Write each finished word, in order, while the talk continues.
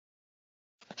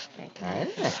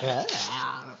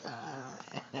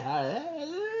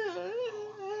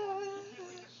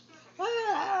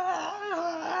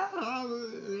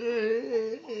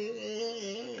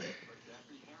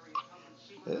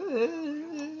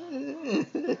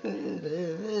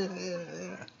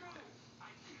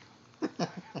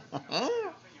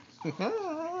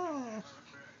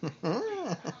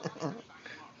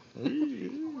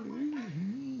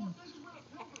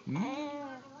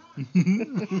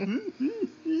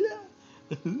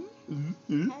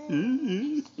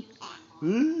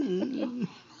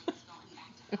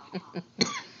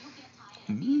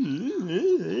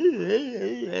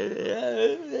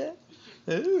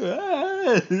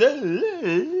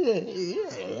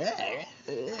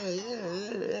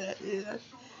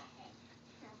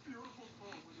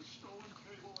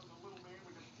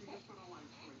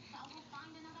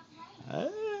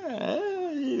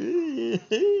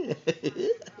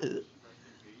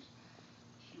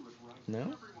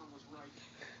No?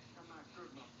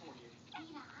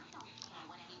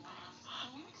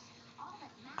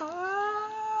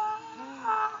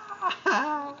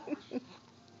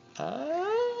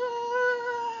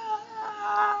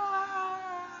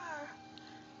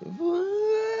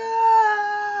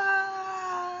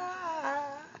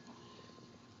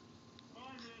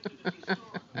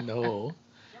 No.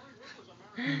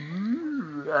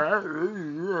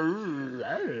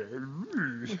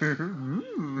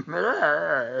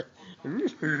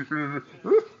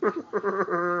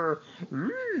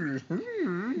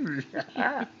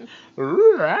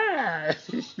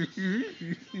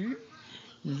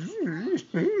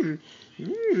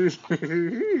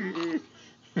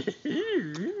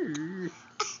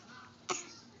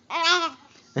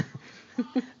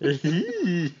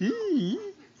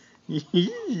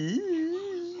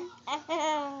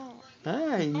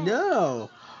 I know.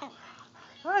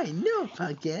 I know,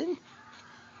 Pumpkin.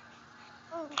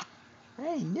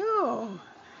 I know.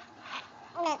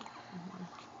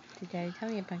 Daddy, tell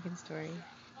me a pumpkin story.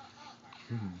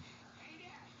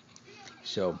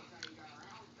 So,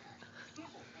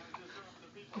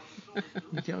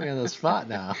 you got me on the spot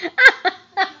now.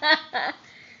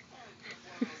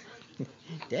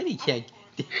 Daddy can't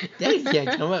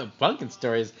come up with pumpkin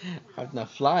stories on the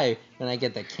fly when I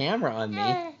get the camera on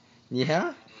me.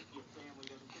 Yeah?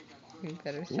 You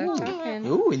better start talking.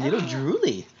 Ooh, little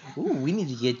drooly. Ooh, we need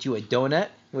to get you a donut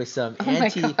with some Oh my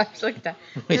gosh, look at that.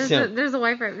 There's a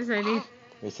wife right beside you.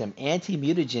 with some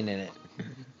anti-mutagen in it.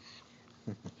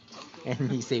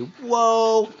 And you say,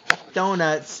 "Whoa,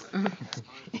 donuts!"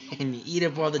 And you eat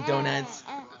up all the donuts.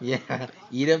 Yeah,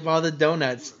 eat up all the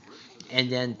donuts.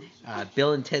 And then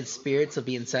Bill and Ted's spirits will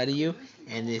be inside of you,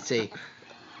 and they say,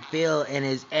 "Bill and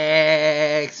his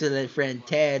excellent friend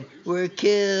Ted were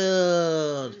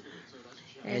killed."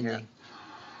 And then,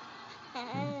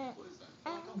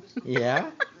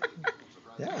 yeah,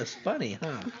 that was funny,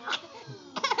 huh?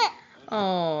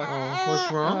 Oh,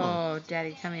 what's wrong? Oh,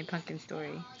 Daddy, tell me a pumpkin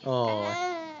story. Oh,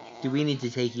 do we need to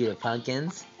take you to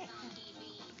Pumpkins?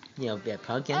 You know, at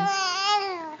Pumpkins.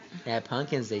 At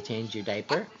Pumpkins, they change your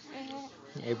diaper.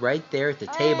 Right there at the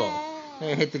table. You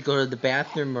don't have to go to the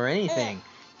bathroom or anything.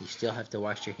 You still have to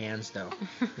wash your hands, though.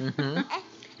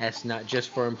 That's not just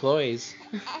for employees.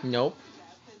 Nope.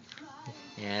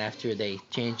 And after they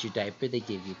change your diaper, they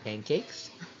give you pancakes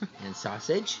and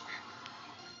sausage.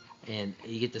 And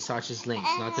you get the sausage links,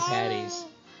 not the patties.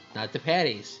 Not the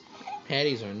patties.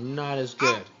 Patties are not as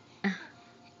good.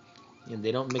 And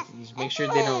they don't make sure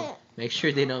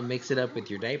they don't mix it up with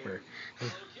your diaper.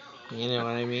 You know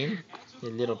what I mean? The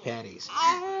little patties.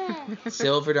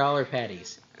 Silver dollar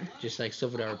patties. Just like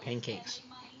silver dollar pancakes.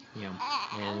 Yeah.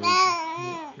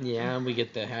 And we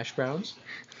get the hash browns.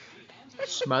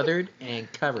 Smothered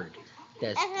and covered.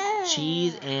 That's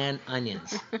cheese and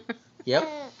onions. Yep.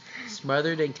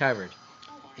 Smothered and covered.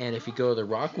 And if you go to the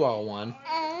Rockwall one,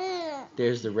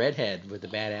 there's the redhead with the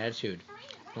bad attitude.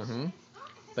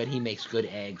 But he makes good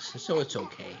eggs, so it's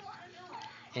okay.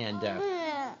 And,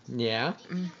 yeah.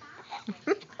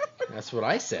 That's what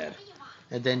I said.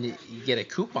 And then you get a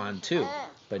coupon, too.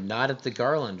 But not at the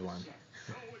Garland one.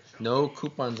 No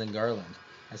coupons in Garland.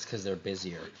 That's because they're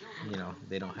busier. You know,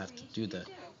 they don't have to do the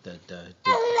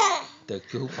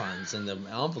coupons in the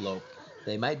envelope.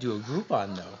 They might do a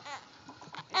Groupon, though.